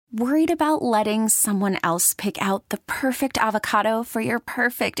Worried about letting someone else pick out the perfect avocado for your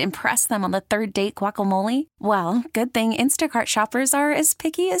perfect impress them on the third date guacamole? Well, good thing Instacart shoppers are as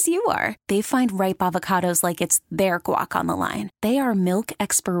picky as you are. They find ripe avocados like it's their guac on the line. They are milk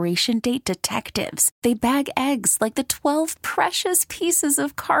expiration date detectives. They bag eggs like the 12 precious pieces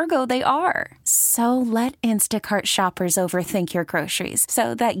of cargo they are. So let Instacart shoppers overthink your groceries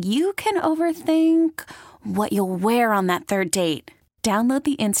so that you can overthink what you'll wear on that third date. Download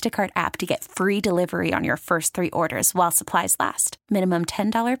the Instacart app to get free delivery on your first 3 orders while supplies last. Minimum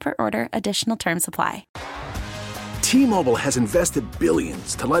 $10 per order. Additional terms apply. T-Mobile has invested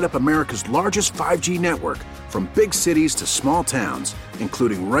billions to light up America's largest 5G network, from big cities to small towns,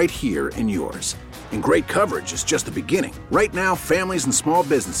 including right here in yours. And great coverage is just the beginning. Right now, families and small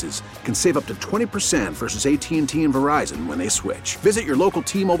businesses can save up to 20% versus AT&T and Verizon when they switch. Visit your local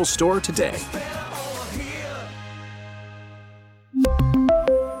T-Mobile store today.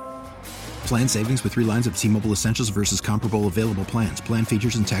 Plan savings with 3 lines of T-Mobile Essentials versus comparable available plans. Plan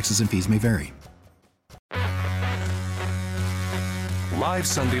features and taxes and fees may vary. Live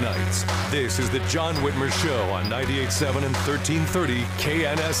Sunday nights, this is the John Whitmer Show on 98.7 and 1330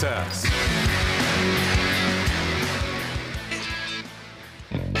 KNSS.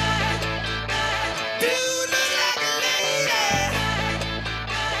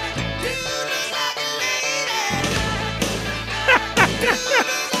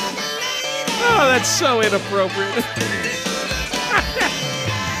 Oh, that's so inappropriate.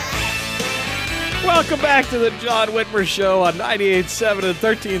 Welcome back to the John Whitmer Show on 98.7 and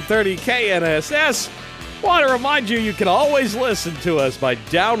 1330 KNSS. Want to remind you, you can always listen to us by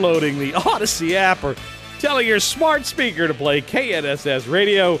downloading the Odyssey app or telling your smart speaker to play KNSS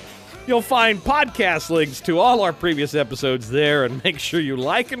Radio. You'll find podcast links to all our previous episodes there, and make sure you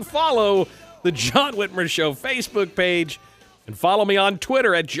like and follow the John Whitmer Show Facebook page. And follow me on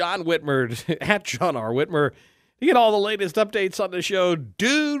Twitter at John Whitmer, at John R. Whitmer. You get all the latest updates on the show.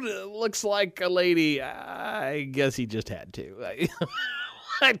 Dude looks like a lady. I guess he just had to.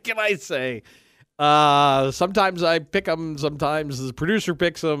 What can I say? Sometimes I pick them, sometimes the producer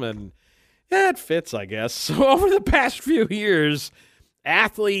picks them, and it fits, I guess. So over the past few years,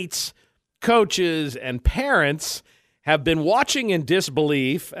 athletes, coaches, and parents have been watching in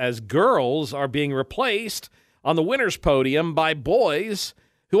disbelief as girls are being replaced on the winner's podium by boys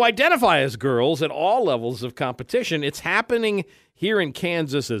who identify as girls at all levels of competition. It's happening here in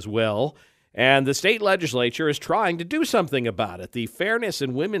Kansas as well, and the state legislature is trying to do something about it. The Fairness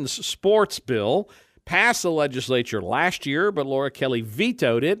in Women's Sports Bill passed the legislature last year, but Laura Kelly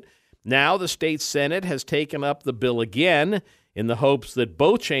vetoed it. Now the state Senate has taken up the bill again in the hopes that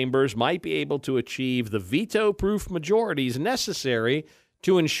both chambers might be able to achieve the veto-proof majorities necessary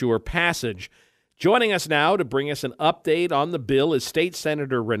to ensure passage. Joining us now to bring us an update on the bill is State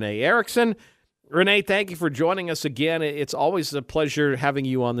Senator Renee Erickson. Renee, thank you for joining us again. It's always a pleasure having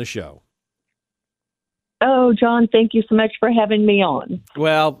you on the show. Oh, John, thank you so much for having me on.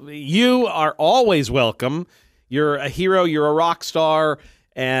 Well, you are always welcome. You're a hero. You're a rock star.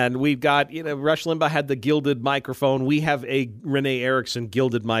 And we've got, Rush Limbaugh had the gilded microphone. We have a Renee Erickson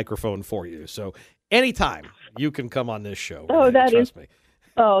gilded microphone for you. So anytime you can come on this show. Oh, Renee, trust me.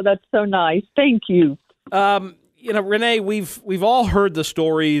 Oh, that's so nice. Thank you. Renee, we've all heard the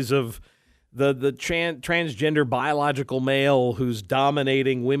stories of the transgender biological male who's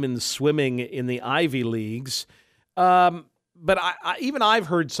dominating women's swimming in the Ivy Leagues. But I've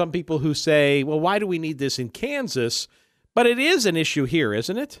heard some people who say, well, why do we need this in Kansas? But it is an issue here,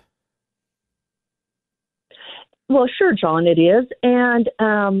 isn't it? Well, sure, John, it is. And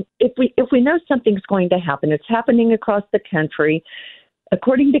if we know something's going to happen, it's happening across the country.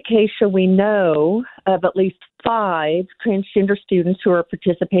 According to CASHA, we know of at least 5 transgender students who are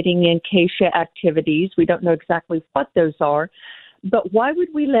participating in CASHA activities. We don't know exactly what those are. But why would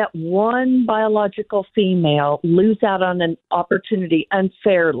we let one biological female lose out on an opportunity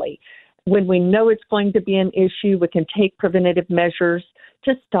unfairly? When we know it's going to be an issue, we can take preventative measures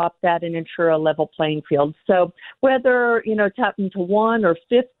to stop that and ensure a level playing field. So whether, it's happened to 1 or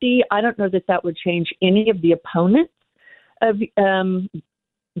 50, I don't know that would change any of the opponents of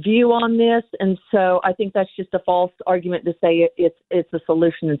view on this, and so I think that's just a false argument to say it's a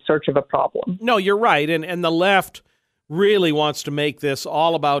solution in search of a problem. No, you're right, and the left really wants to make this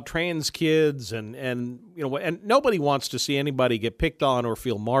all about trans kids, and nobody wants to see anybody get picked on or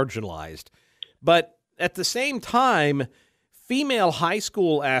feel marginalized. But at the same time, female high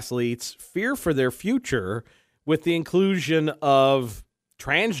school athletes fear for their future with the inclusion of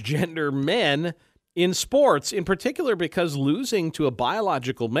transgender men in sports, in particular because losing to a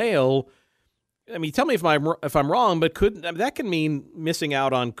biological male I mean, tell me if I'm wrong, but that can mean missing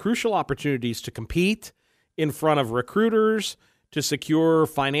out on crucial opportunities to compete in front of recruiters, to secure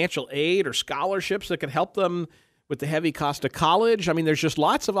financial aid or scholarships that could help them with the heavy cost of college. I mean, there's just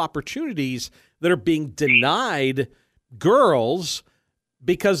lots of opportunities that are being denied girls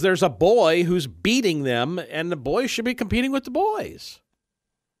because there's a boy who's beating them, and the boys should be competing with the boys.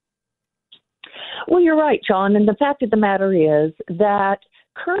 Well, you're right, John. And the fact of the matter is that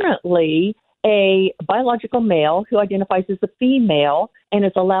currently a biological male who identifies as a female and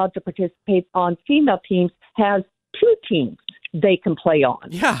is allowed to participate on female teams has two teams they can play on.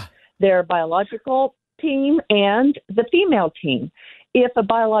 Yeah. Their biological team and the female team. If a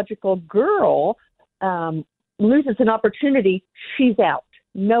biological girl loses an opportunity, she's out.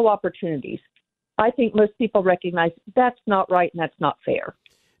 No opportunities. I think most people recognize that's not right and that's not fair.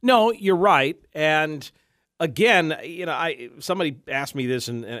 No, you're right. And again, somebody asked me this,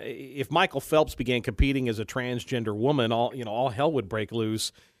 and if Michael Phelps began competing as a transgender woman, all hell would break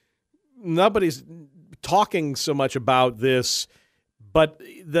loose. Nobody's talking so much about this, but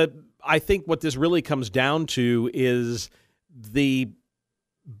I think what this really comes down to is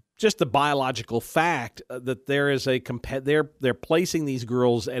just the biological fact that there is they're placing these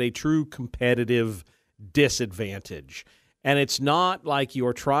girls at a true competitive disadvantage. And it's not like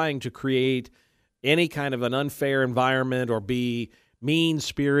you're trying to create any kind of an unfair environment or be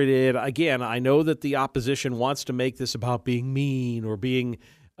mean-spirited. Again, I know that the opposition wants to make this about being mean or being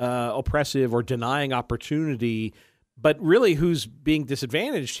oppressive or denying opportunity, but really who's being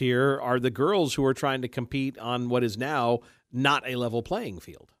disadvantaged here are the girls who are trying to compete on what is now not a level playing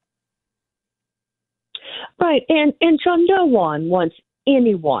field. Right. And John, no one wants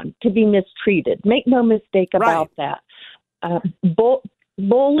anyone to be mistreated. Make no mistake about that.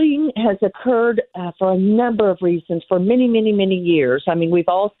 Bullying has occurred for a number of reasons for many, many, many years. I mean, we've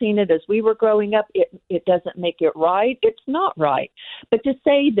all seen it as we were growing up. It doesn't make it right. It's not right. But to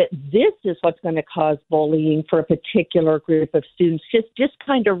say that this is what's going to cause bullying for a particular group of students just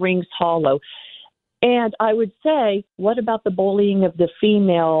kind of rings hollow. And I would say, what about the bullying of the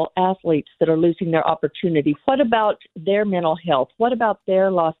female athletes that are losing their opportunity? What about their mental health? What about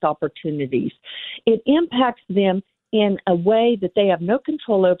their lost opportunities? It impacts them in a way that they have no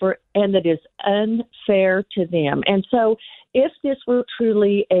control over and that is unfair to them. And so if this were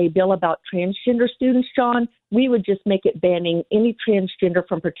truly a bill about transgender students, John, we would just make it banning any transgender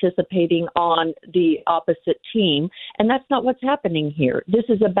from participating on the opposite team. And that's not what's happening here. This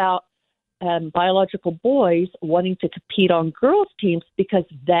is about biological boys wanting to compete on girls' teams because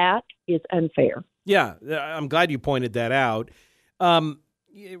that is unfair. Yeah, I'm glad you pointed that out.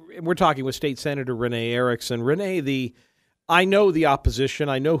 We're talking with State Senator Renee Erickson. Renee, I know the opposition.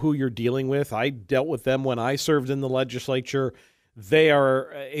 I know who you're dealing with. I dealt with them when I served in the legislature. They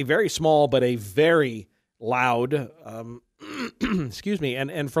are a very small but a very loud, excuse me,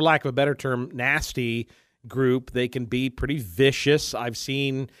 and for lack of a better term, nasty group. They can be pretty vicious.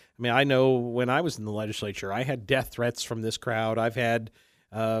 I know when I was in the legislature, I had death threats from this crowd. I've had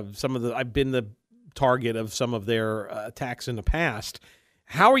I've been the target of some of their attacks in the past.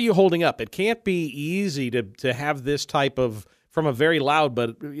 How are you holding up? It can't be easy to have this type of, from a very loud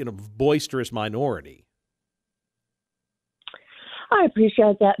but boisterous minority. I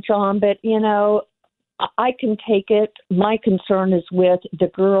appreciate that, John, but I can take it. My concern is with the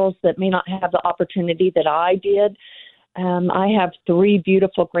girls that may not have the opportunity that I did. I have 3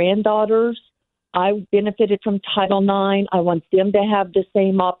 beautiful granddaughters. I benefited from Title IX. I want them to have the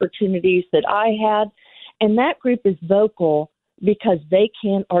same opportunities that I had. And that group is vocal because they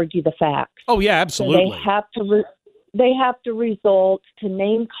can't argue the facts. Oh, yeah, absolutely. So they have to resort to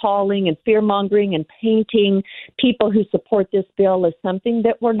name-calling and fear-mongering and painting people who support this bill as something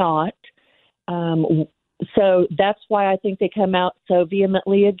that we're not. So that's why I think they come out so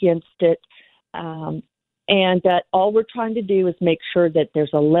vehemently against it. And that all we're trying to do is make sure that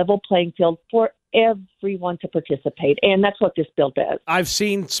there's a level playing field for everyone to participate. And that's what this bill does. I've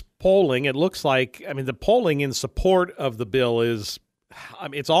seen polling. It looks like, the polling in support of the bill is,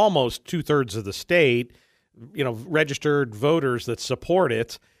 it's almost 2/3 of the state, registered voters that support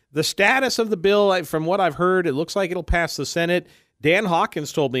it. The status of the bill, from what I've heard, it looks like it'll pass the Senate. Dan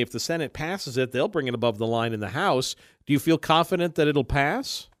Hawkins told me if the Senate passes it, they'll bring it above the line in the House. Do you feel confident that it'll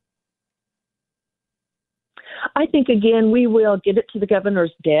pass? I think, again, we will get it to the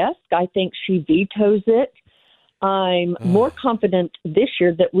governor's desk. I think she vetoes it. I'm more confident this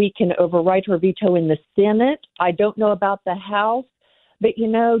year that we can override her veto in the Senate. I don't know about the House. But,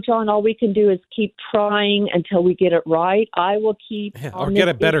 John, all we can do is keep trying until we get it right. I will keep or get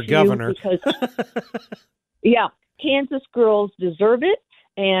a better governor. Because, yeah, Kansas girls deserve it,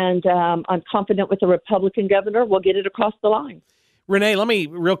 And I'm confident with the Republican governor, we'll get it across the line. Renee, let me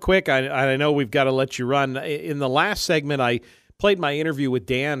real quick. I know we've got to let you run. In the last segment, I played my interview with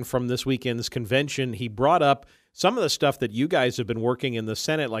Dan from this weekend's convention. He brought up some of the stuff that you guys have been working in the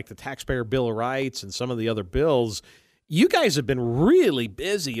Senate, like the Taxpayer Bill of Rights and some of the other bills. You guys have been really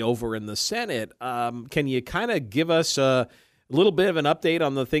busy over in the Senate. Can you kind of give us a little bit of an update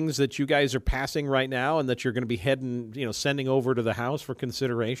on the things that you guys are passing right now and that you're going to be sending over to the House for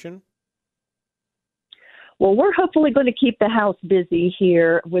consideration? Well, we're hopefully going to keep the House busy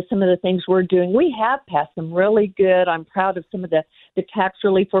here with some of the things we're doing. We have passed some really good. I'm proud of some of the tax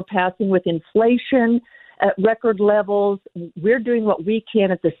relief we're passing with inflation at record levels. We're doing what we can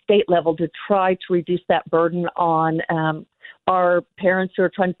at the state level to try to reduce that burden on our parents who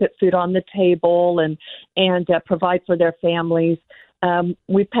are trying to put food on the table and provide for their families.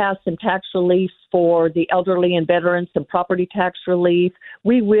 We passed some tax relief for the elderly and veterans, some property tax relief.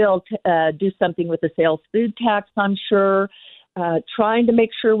 We will do something with the sales food tax, I'm sure, trying to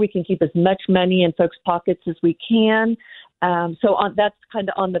make sure we can keep as much money in folks' pockets as we can. That's kind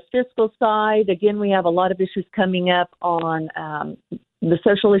of on the fiscal side. Again, we have a lot of issues coming up on the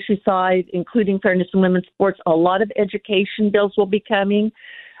social issue side, including fairness in women's sports. A lot of education bills will be coming,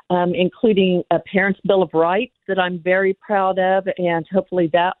 including a Parents' Bill of Rights that I'm very proud of, and hopefully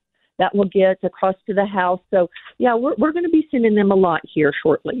that will get across to the House. So, yeah, we're going to be sending them a lot here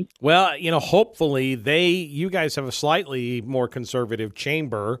shortly. Well, hopefully you guys have a slightly more conservative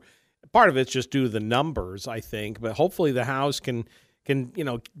chamber. Part of it's just due to the numbers, I think, but hopefully the House can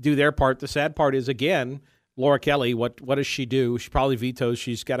do their part. The sad part is, again, Laura Kelly, what does she do? She probably vetoes.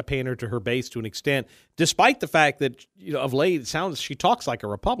 She's got to pander to her base to an extent, despite the fact that of late it sounds she talks like a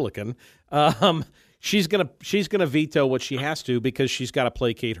Republican. She's gonna veto what she has to because she's got to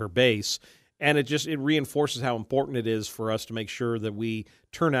placate her base, and it reinforces how important it is for us to make sure that we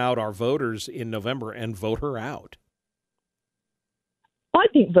turn out our voters in November and vote her out. I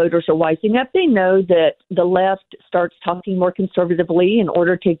think voters are wising up. They know that the left starts talking more conservatively in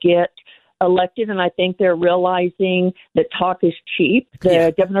order to get elected, and I think they're realizing that talk is cheap.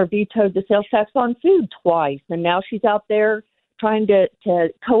 The governor vetoed the sales tax on food twice, and now she's out there trying to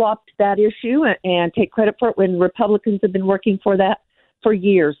co-opt that issue and take credit for it when Republicans have been working for that for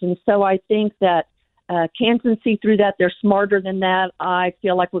years. And so I think that Kansans can see through that. They're smarter than that. I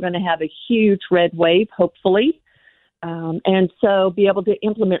feel like we're going to have a huge red wave, hopefully. And so be able to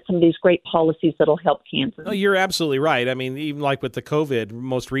implement some of these great policies that'll help Kansas. Oh, you're absolutely right. I mean, even like with the COVID,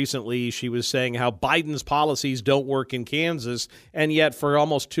 most recently she was saying how Biden's policies don't work in Kansas, and yet for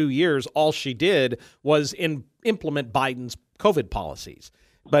almost 2 years, all she did was implement Biden's COVID policies.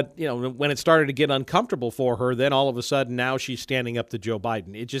 But, when it started to get uncomfortable for her, then all of a sudden now she's standing up to Joe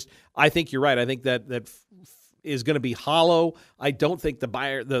Biden. I think you're right. I think that is going to be hollow. I don't think the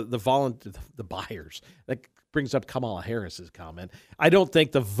buyers, that brings up Kamala Harris's comment. I don't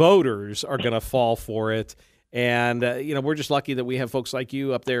think the voters are going to fall for it. And, we're just lucky that we have folks like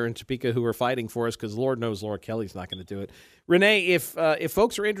you up there in Topeka who are fighting for us, because Lord knows Laura Kelly's not going to do it. Renee, if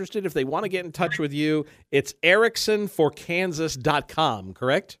folks are interested, if they want to get in touch with you, it's ericksonforkansas.com,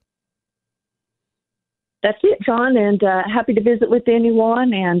 correct? That's it, John, and happy to visit with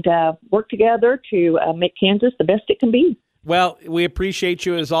anyone and work together to make Kansas the best it can be. Well, we appreciate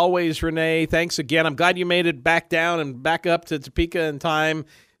you as always, Renee. Thanks again. I'm glad you made it back down and back up to Topeka in time.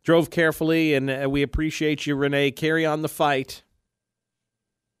 Drove carefully, and we appreciate you, Renee. Carry on the fight.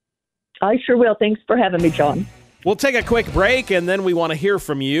 I sure will. Thanks for having me, John. We'll take a quick break, and then we want to hear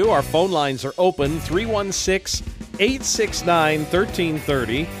from you. Our phone lines are open,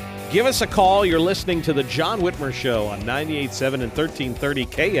 316-869-1330. Give us a call. You're listening to The John Whitmer Show on 98.7 and 1330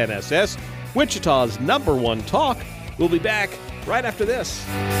 KNSS, Wichita's #1 talk. We'll be back right after this.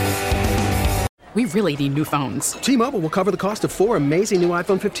 We really need new phones. T-Mobile will cover the cost of 4 amazing new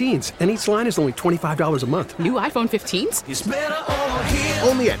iPhone 15s, and each line is only $25 a month. New iPhone 15s? It's better over here.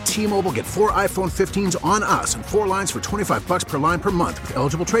 Only at T-Mobile, get 4 iPhone 15s on us and 4 lines for $25 per line per month with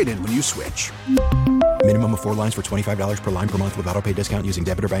eligible trade-in when you switch. Minimum of 4 lines for $25 per line per month with autopay discount using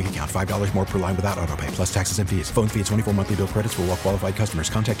debit or bank account. $5 more per line without autopay, plus taxes and fees. Phone fee at 24 monthly bill credits for well-qualified customers.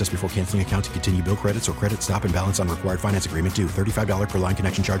 Contact us before canceling account to continue bill credits or credit stop and balance on required finance agreement due. $35 per line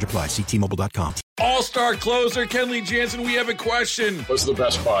connection charge applies. See T-Mobile.com. All-star closer Kenley Jansen, we have a question. What's the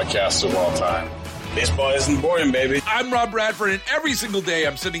best podcast of all time? Baseball isn't boring, baby. I'm Rob Bradford, and every single day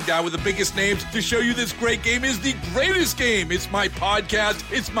I'm sitting down with the biggest names to show you this great game is the greatest game. It's my podcast.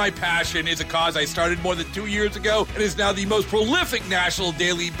 It's my passion. It's a cause I started more than 2 years ago and is now the most prolific national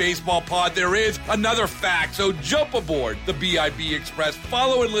daily baseball pod there is. Another fact. So jump aboard the BIB Express.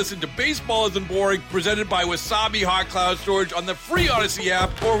 Follow and listen to Baseball Isn't Boring, presented by Wasabi Hot Cloud Storage on the free Odyssey app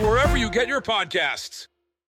or wherever you get your podcasts.